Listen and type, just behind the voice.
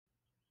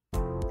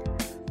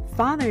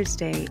Father's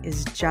Day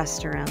is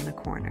just around the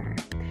corner.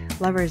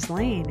 Lovers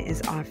Lane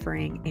is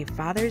offering a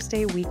Father's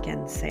Day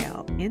weekend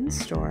sale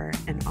in-store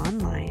and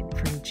online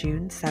from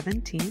June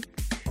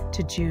 17th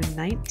to June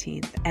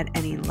 19th at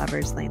any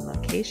Lovers Lane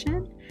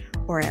location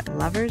or at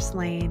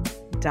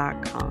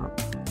loverslane.com.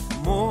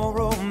 More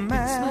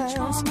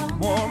romance,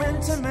 more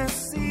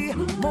intimacy,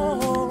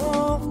 more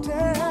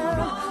often.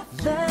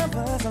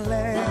 Lovers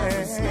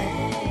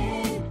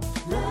Lane.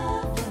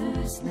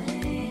 Lovers Lane.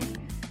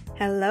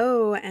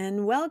 Hello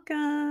and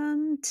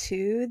welcome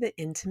to the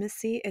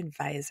Intimacy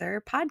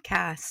Advisor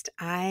podcast.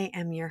 I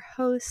am your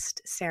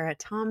host, Sarah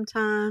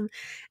TomTom,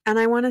 and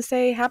I want to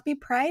say happy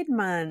Pride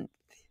Month.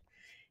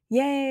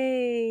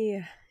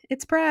 Yay!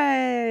 It's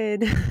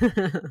Pride!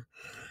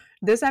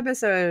 This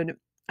episode,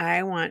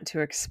 I want to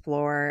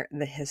explore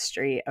the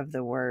history of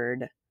the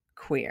word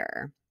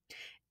queer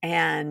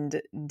and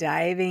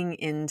diving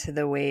into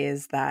the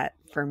ways that,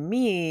 for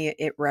me,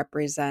 it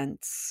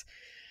represents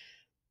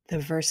the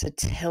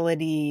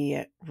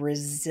versatility,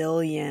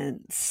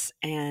 resilience,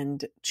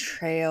 and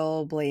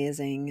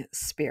trailblazing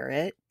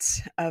spirit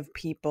of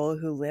people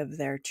who live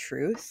their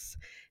truth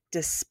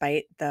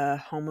despite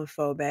the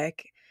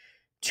homophobic,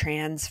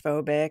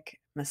 transphobic,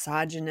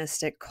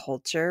 misogynistic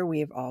culture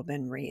we've all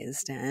been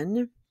raised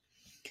in.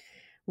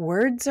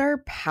 Words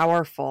are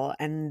powerful,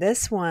 and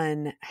this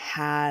one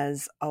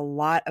has a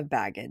lot of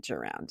baggage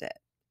around it.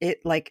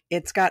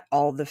 It's got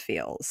all the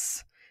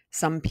feels.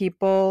 Some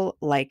people,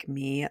 like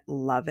me,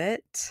 love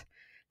it.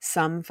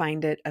 Some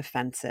find it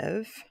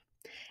offensive.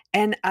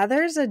 And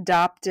others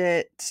adopt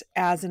it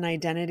as an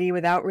identity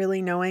without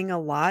really knowing a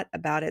lot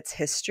about its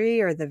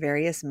history or the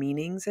various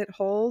meanings it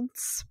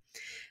holds.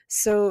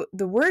 So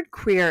the word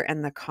queer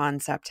and the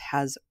concept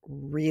has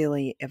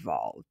really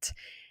evolved.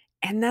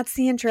 And that's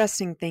the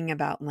interesting thing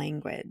about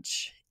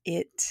language.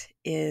 It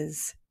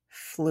is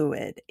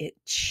fluid. It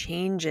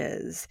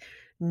changes.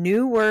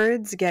 New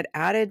words get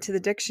added to the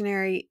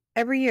dictionary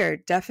every year.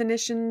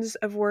 Definitions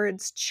of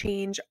words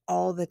change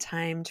all the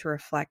time to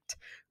reflect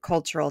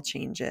cultural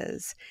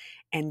changes.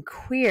 And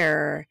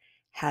queer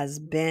has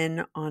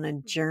been on a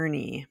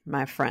journey,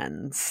 my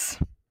friends.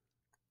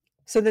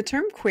 So the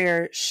term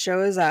queer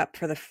shows up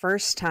for the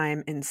first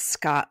time in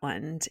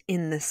Scotland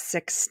in the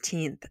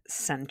 16th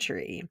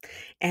century,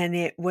 and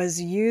it was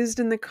used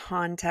in the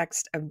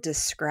context of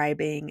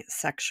describing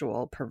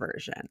sexual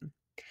perversion.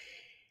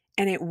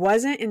 And it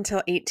wasn't until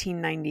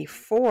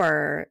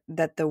 1894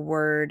 that the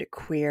word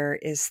queer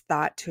is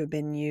thought to have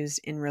been used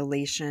in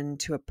relation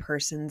to a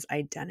person's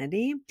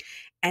identity,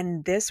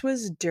 and this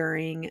was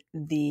during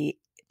the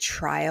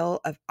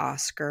trial of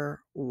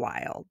Oscar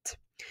Wilde.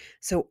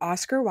 So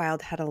Oscar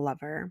Wilde had a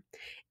lover,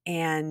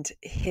 and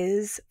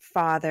his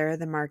father,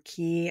 the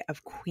Marquis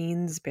of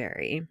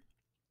Queensberry,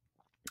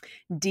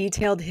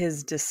 detailed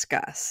his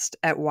disgust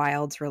at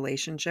Wilde's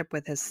relationship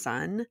with his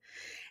son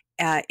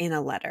in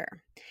a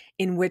letter,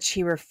 in which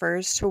he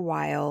refers to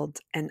Wilde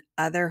and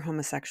other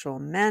homosexual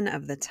men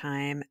of the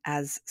time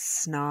as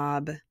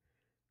snob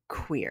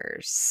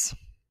queers.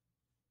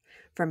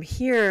 From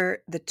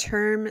here, the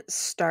term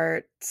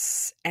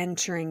starts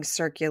entering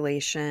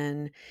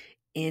circulation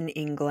in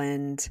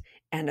England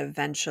and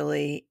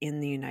eventually in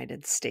the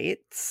United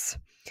States.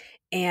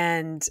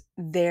 And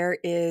there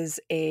is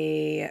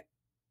a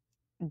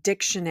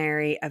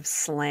dictionary of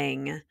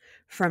slang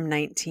from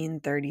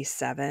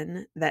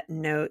 1937 that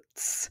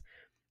notes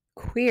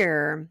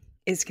queer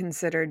is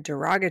considered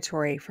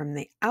derogatory from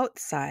the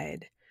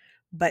outside,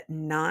 but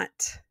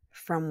not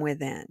from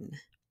within.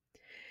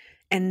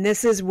 And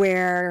this is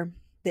where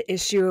the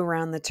issue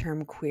around the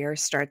term queer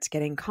starts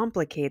getting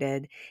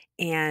complicated.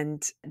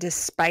 And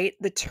despite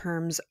the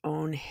term's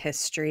own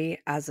history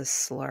as a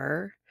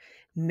slur,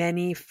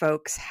 many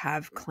folks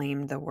have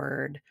claimed the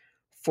word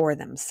for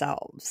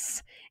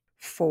themselves,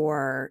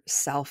 for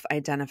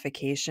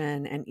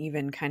self-identification, and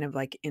even kind of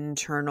like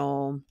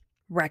internal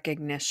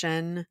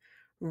recognition,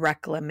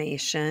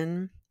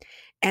 reclamation.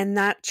 And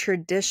that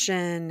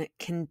tradition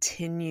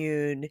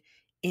continued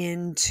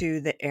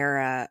into the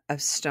era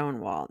of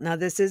Stonewall. Now,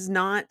 this is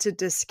not to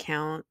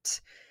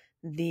discount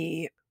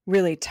the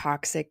really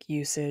toxic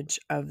usage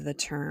of the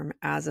term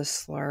as a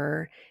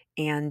slur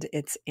and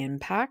its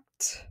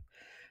impact.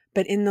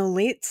 But in the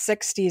late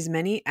 60s,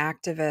 many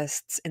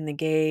activists in the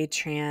gay,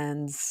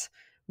 trans,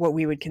 what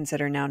we would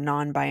consider now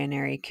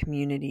non-binary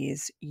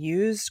communities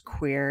used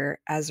queer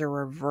as a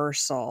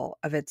reversal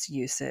of its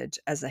usage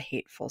as a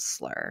hateful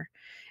slur.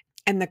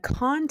 And the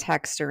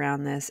context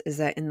around this is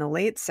that in the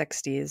late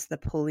 60s, the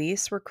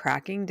police were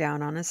cracking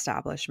down on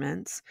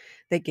establishments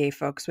that gay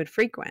folks would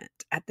frequent.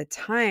 At the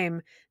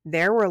time,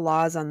 there were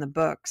laws on the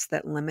books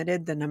that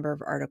limited the number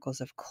of articles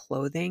of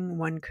clothing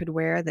one could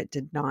wear that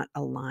did not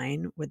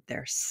align with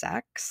their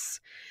sex.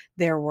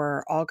 There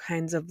were all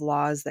kinds of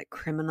laws that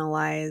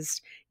criminalized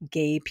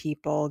gay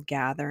people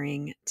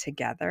gathering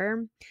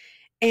together.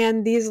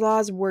 And these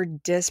laws were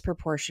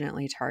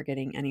disproportionately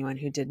targeting anyone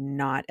who did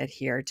not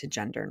adhere to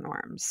gender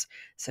norms,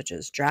 such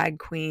as drag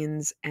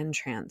queens and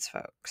trans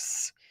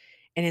folks.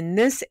 And in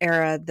this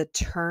era, the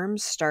term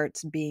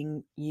starts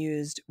being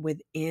used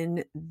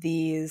within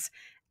these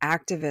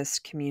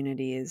activist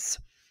communities,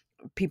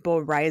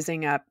 people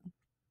rising up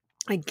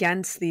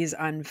against these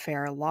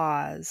unfair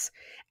laws,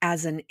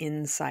 as an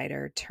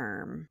insider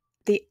term.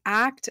 The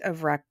act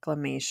of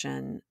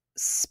reclamation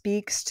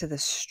speaks to the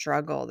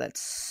struggle that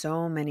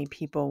so many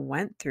people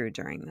went through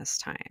during this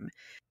time.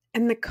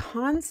 And the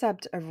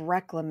concept of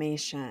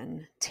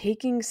reclamation,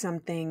 taking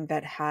something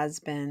that has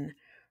been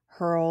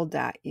hurled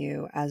at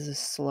you as a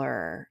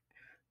slur,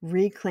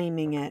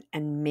 reclaiming it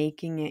and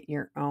making it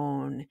your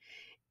own,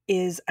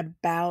 is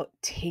about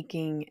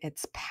taking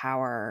its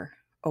power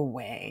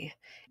away.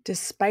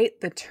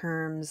 Despite the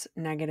term's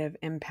negative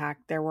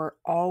impact, there were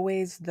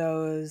always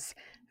those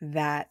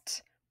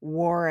that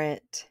wore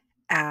it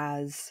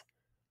as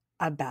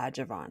a badge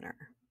of honor.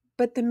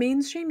 But the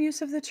mainstream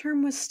use of the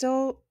term was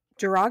still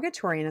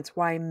derogatory, and it's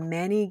why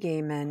many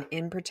gay men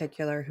in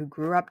particular who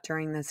grew up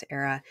during this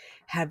era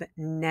have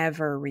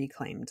never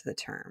reclaimed the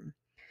term.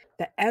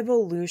 The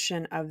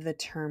evolution of the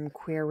term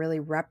queer really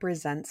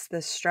represents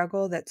the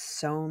struggle that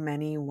so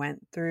many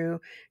went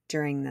through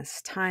during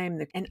this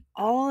time. And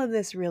all of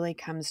this really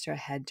comes to a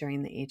head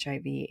during the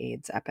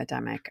HIV/AIDS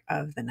epidemic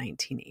of the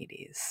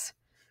 1980s.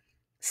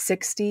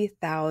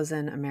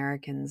 60,000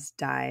 Americans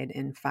died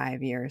in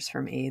 5 years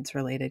from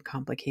AIDS-related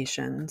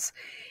complications,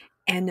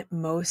 and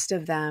most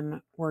of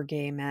them were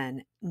gay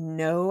men.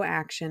 No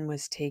action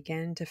was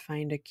taken to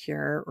find a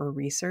cure or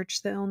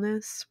research the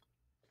illness.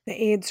 The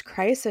AIDS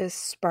crisis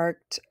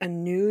sparked a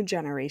new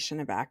generation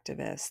of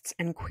activists,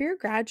 and queer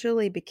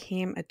gradually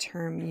became a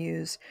term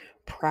used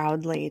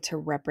proudly to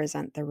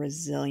represent the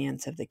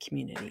resilience of the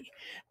community.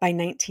 By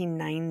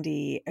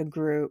 1990, a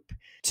group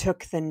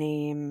took the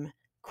name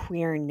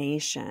Queer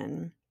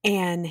Nation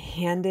and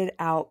handed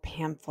out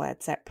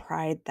pamphlets at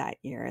Pride that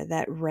year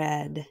that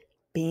read,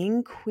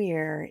 "Being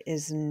queer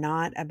is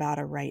not about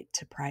a right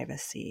to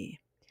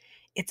privacy.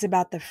 It's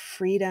about the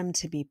freedom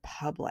to be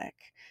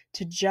public,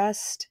 to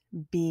just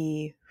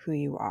be who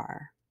you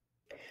are."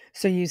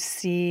 So you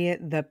see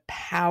the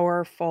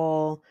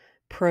powerful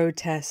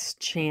protest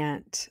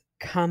chant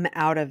come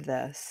out of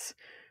this.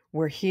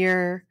 We're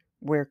here,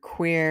 we're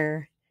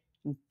queer,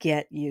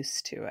 get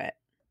used to it.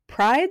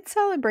 Pride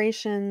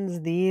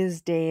celebrations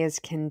these days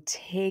can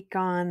take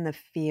on the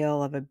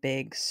feel of a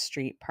big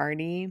street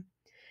party,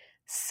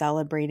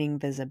 celebrating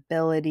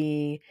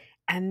visibility,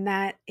 and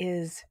that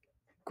is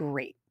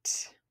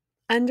great.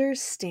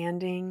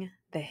 Understanding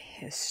the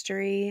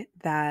history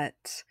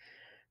that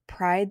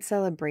Pride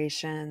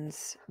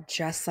celebrations,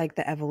 just like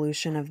the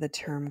evolution of the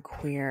term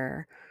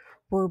queer,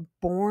 were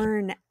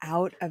born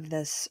out of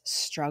this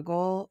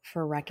struggle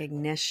for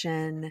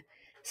recognition,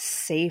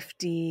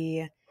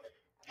 safety,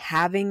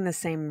 having the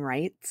same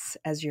rights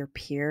as your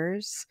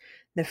peers,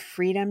 the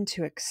freedom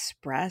to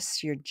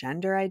express your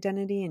gender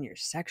identity and your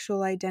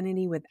sexual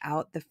identity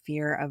without the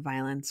fear of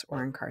violence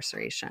or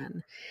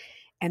incarceration.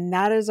 And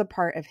that is a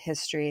part of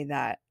history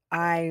that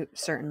I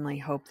certainly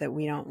hope that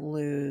we don't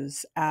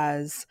lose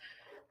as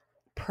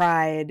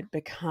Pride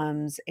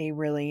becomes a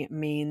really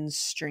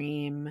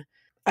mainstream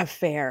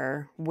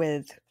affair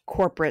with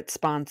corporate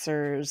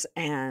sponsors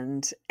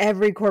and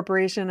every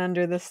corporation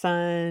under the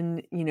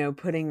sun,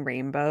 putting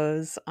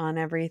rainbows on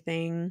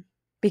everything.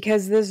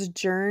 Because this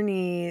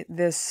journey,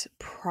 this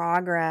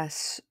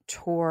progress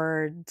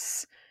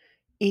towards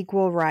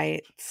equal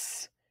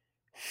rights,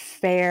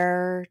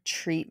 fair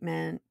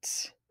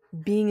treatment,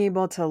 being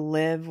able to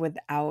live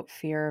without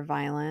fear of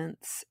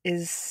violence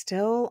is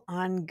still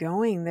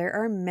ongoing. There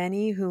are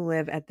many who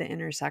live at the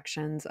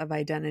intersections of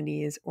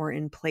identities or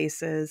in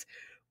places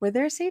where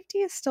their safety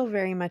is still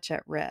very much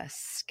at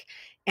risk.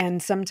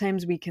 And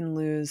sometimes we can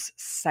lose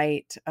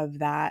sight of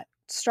that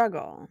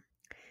struggle.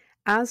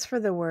 As for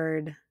the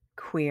word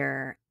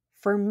queer,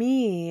 for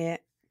me,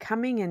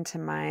 coming into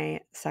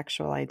my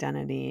sexual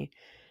identity,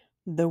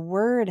 the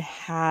word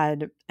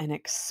had an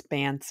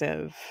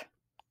expansive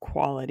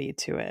quality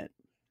to it.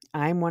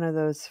 I'm one of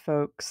those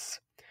folks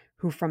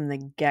who from the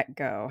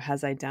get-go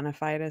has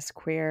identified as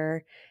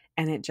queer,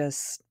 and it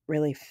just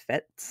really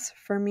fits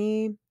for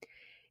me.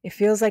 It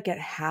feels like it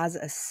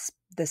has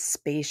the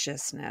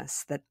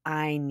spaciousness that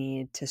I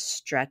need to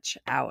stretch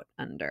out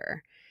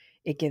under.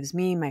 It gives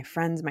me, my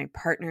friends, my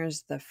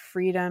partners, the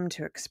freedom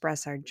to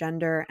express our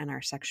gender and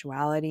our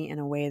sexuality in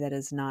a way that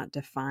is not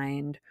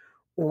defined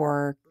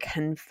or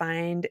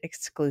confined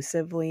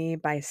exclusively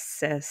by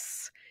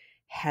cis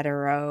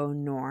hetero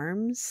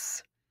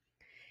norms.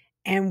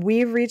 And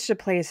we've reached a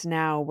place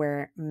now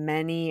where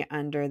many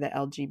under the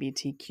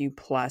LGBTQ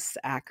plus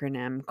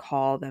acronym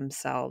call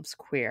themselves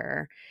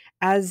queer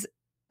as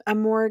a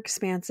more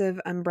expansive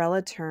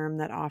umbrella term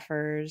that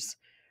offers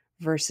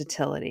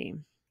versatility.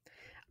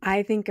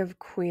 I think of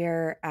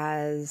queer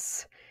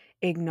as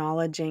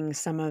acknowledging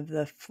some of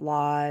the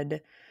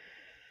flawed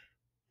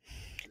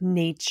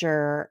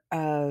nature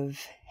of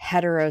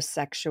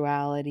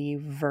heterosexuality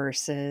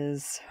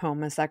versus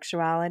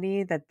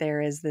homosexuality, that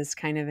there is this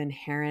kind of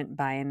inherent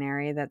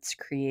binary that's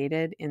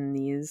created in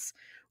these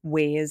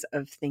ways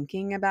of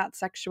thinking about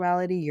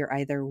sexuality. You're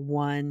either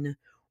one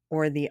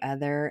or the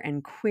other.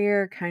 And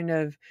queer kind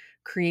of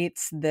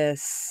creates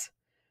this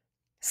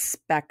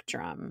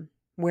spectrum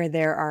where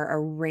there are a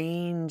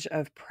range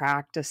of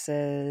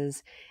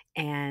practices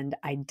and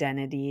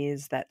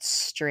identities that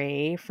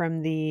stray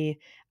from the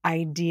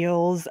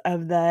ideals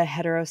of the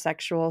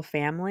heterosexual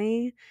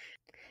family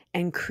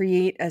and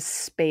create a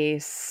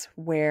space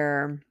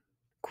where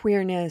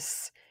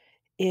queerness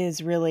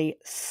is really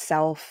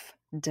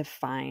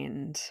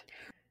self-defined.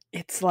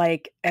 It's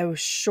like a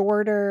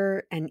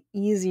shorter and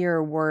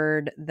easier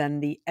word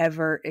than the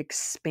ever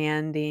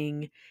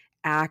expanding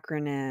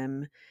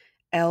acronym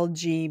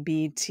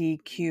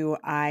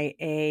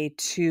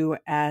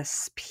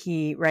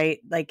LGBTQIA2SP, right?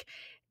 Like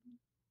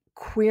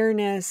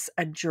queerness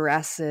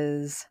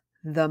addresses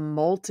the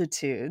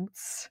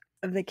multitudes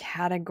of the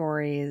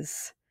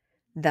categories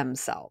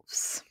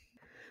themselves.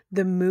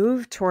 The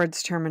move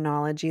towards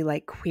terminology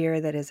like queer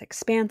that is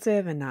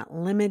expansive and not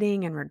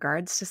limiting in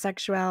regards to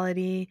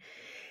sexuality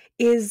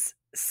is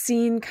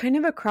seen kind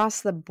of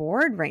across the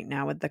board right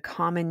now with the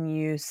common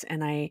use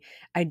and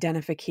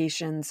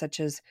identifications such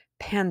as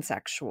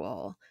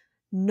pansexual,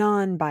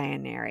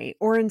 non-binary,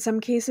 or in some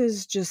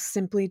cases just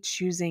simply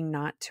choosing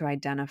not to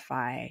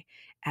identify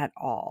at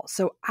all.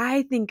 So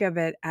I think of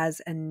it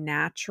as a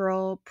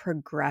natural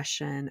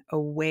progression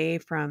away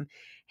from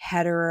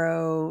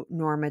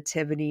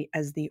heteronormativity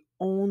as the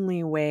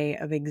only way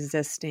of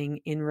existing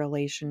in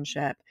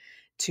relationship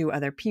to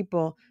other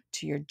people,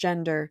 to your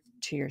gender,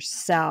 to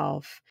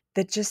yourself,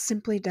 that just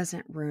simply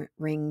doesn't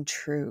ring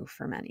true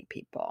for many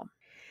people.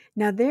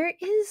 Now, there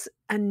is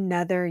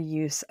another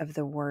use of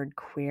the word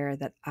queer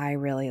that I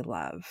really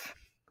love,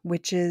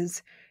 which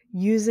is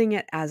using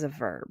it as a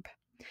verb.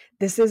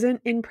 This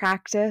isn't in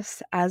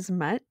practice as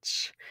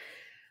much,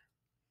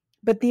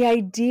 but the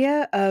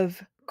idea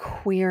of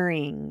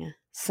queering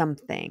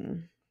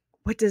something,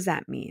 what does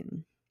that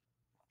mean?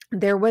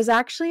 There was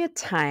actually a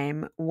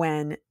time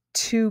when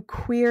to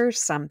queer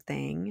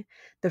something,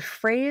 the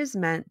phrase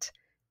meant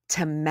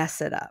to mess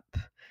it up,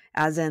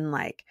 as in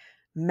like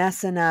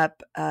messing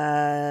up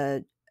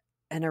an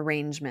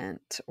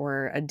arrangement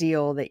or a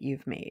deal that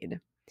you've made.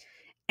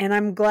 And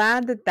I'm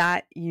glad that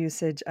that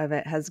usage of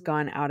it has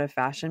gone out of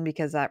fashion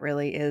because that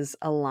really is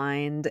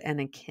aligned and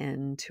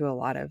akin to a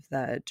lot of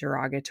the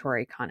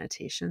derogatory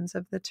connotations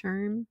of the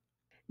term.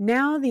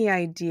 Now the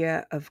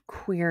idea of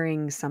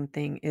queering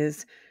something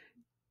is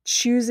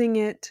choosing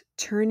it,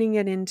 turning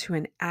it into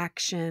an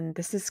action.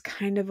 This is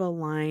kind of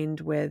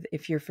aligned with,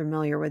 if you're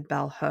familiar with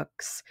Bell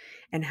Hooks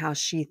and how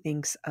she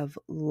thinks of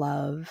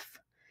love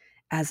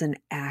as an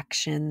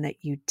action that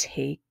you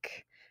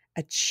take,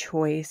 a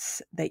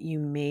choice that you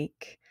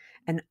make,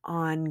 an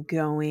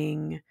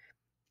ongoing,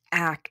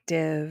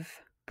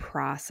 active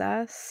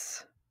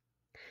process.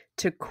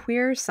 To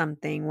queer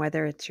something,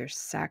 whether it's your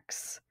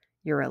sex,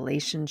 your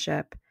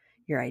relationship,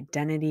 your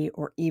identity,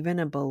 or even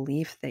a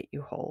belief that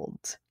you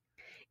hold,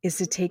 is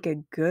to take a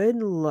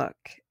good look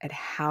at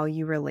how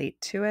you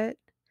relate to it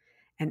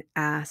and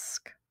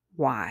ask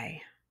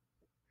why.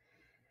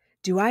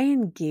 Do I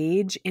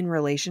engage in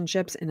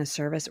relationships in a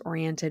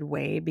service-oriented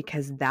way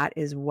because that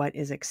is what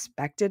is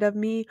expected of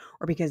me,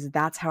 or because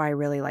that's how I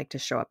really like to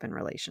show up in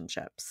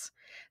relationships?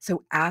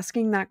 So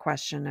asking that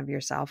question of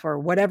yourself, or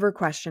whatever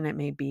question it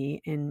may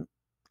be in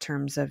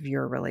terms of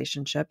your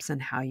relationships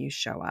and how you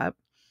show up,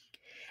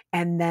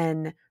 and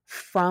then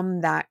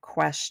from that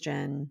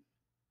question,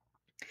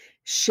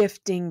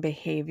 shifting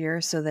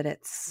behavior so that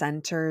it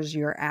centers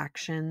your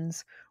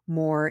actions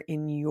more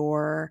in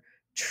your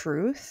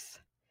truth,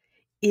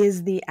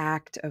 is the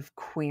act of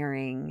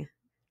queering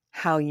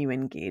how you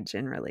engage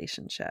in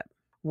relationship.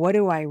 What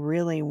do I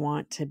really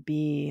want to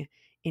be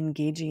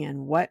engaging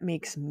in? What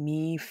makes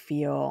me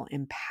feel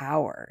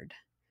empowered?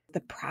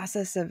 The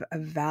process of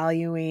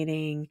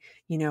evaluating,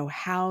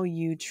 how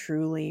you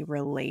truly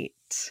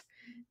relate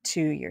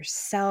to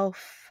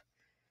yourself,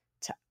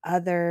 to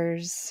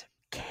others,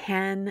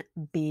 can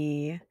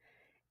be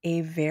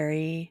a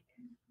very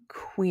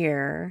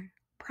queer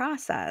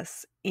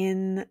process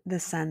in the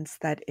sense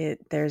that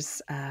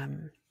there's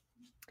an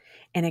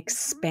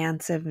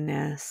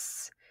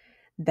expansiveness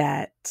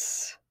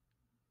that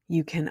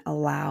you can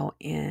allow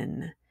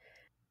in.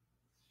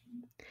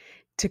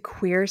 To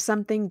queer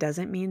something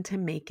doesn't mean to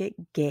make it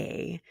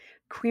gay.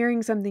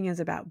 Queering something is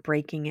about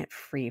breaking it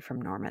free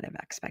from normative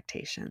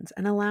expectations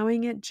and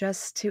allowing it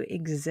just to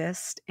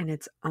exist in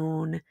its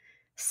own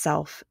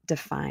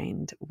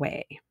self-defined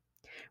way.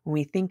 When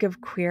we think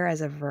of queer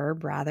as a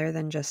verb rather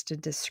than just a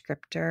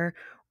descriptor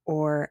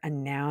or a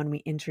noun, we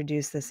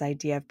introduce this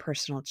idea of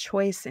personal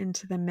choice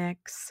into the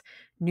mix,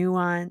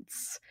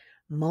 nuance,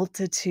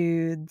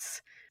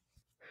 multitudes,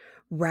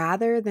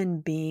 rather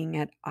than being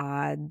at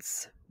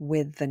odds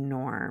with the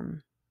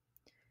norm.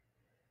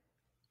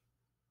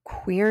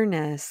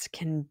 Queerness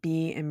can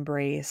be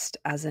embraced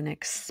as an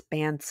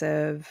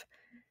expansive,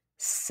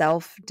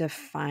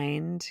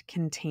 self-defined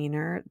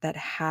container that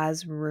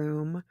has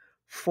room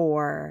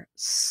for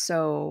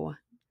so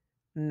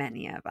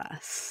many of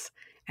us.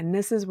 And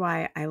this is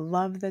why I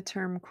love the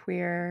term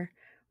queer,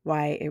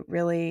 why it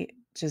really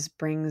just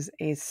brings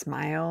a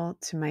smile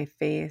to my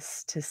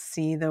face to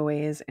see the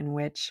ways in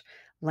which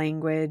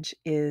language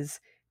is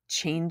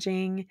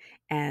changing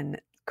and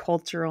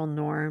cultural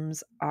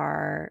norms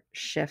are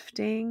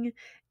shifting.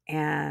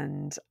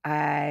 And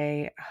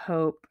I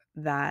hope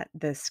that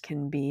this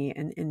can be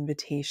an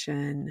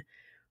invitation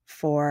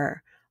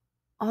for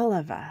all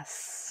of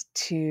us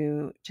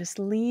to just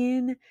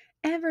lean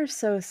ever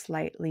so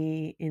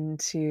slightly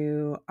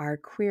into our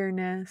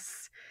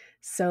queerness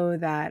so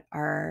that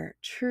our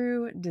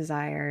true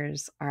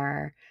desires,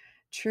 our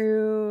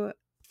true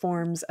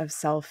forms of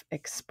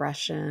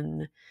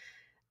self-expression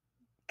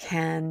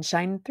can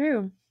shine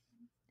through.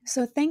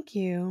 So thank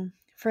you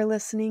for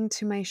listening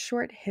to my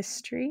short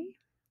history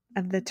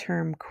of the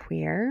term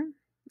queer.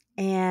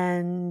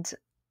 And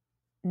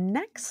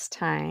next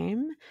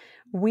time,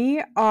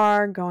 we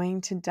are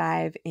going to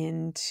dive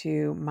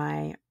into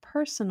my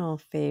personal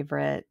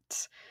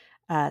favorite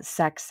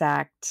sex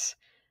act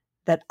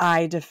that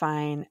I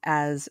define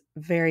as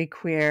very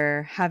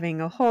queer,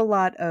 having a whole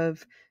lot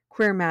of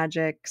queer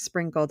magic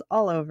sprinkled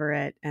all over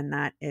it, and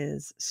that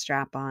is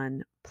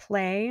strap-on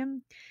play.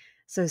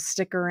 So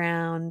stick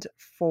around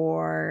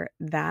for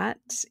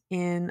that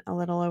in a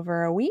little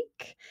over a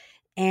week.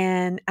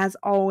 And as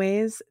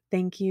always,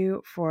 thank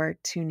you for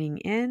tuning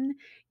in.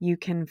 You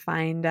can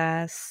find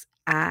us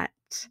at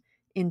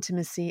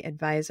Intimacy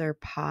Advisor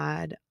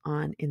Pod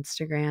on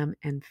Instagram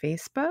and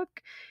Facebook.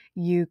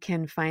 You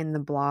can find the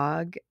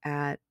blog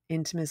at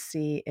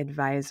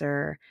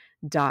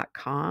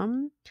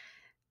intimacyadvisor.com.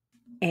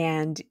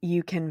 And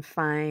you can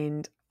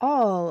find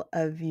all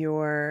of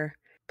your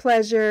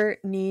pleasure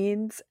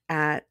needs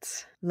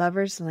at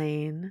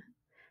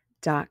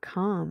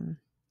loverslane.com.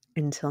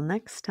 Until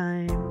next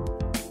time.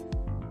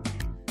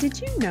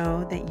 Did you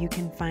know that you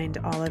can find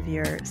all of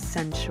your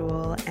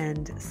sensual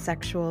and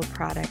sexual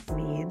product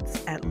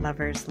needs at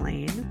Lover's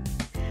Lane?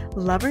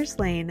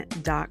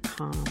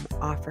 Loverslane.com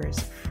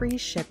offers free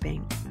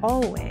shipping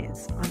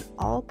always on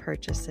all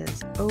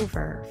purchases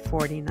over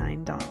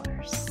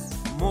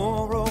 $49.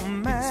 More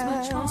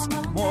romance,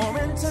 more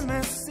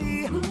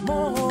intimacy,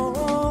 more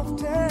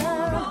often.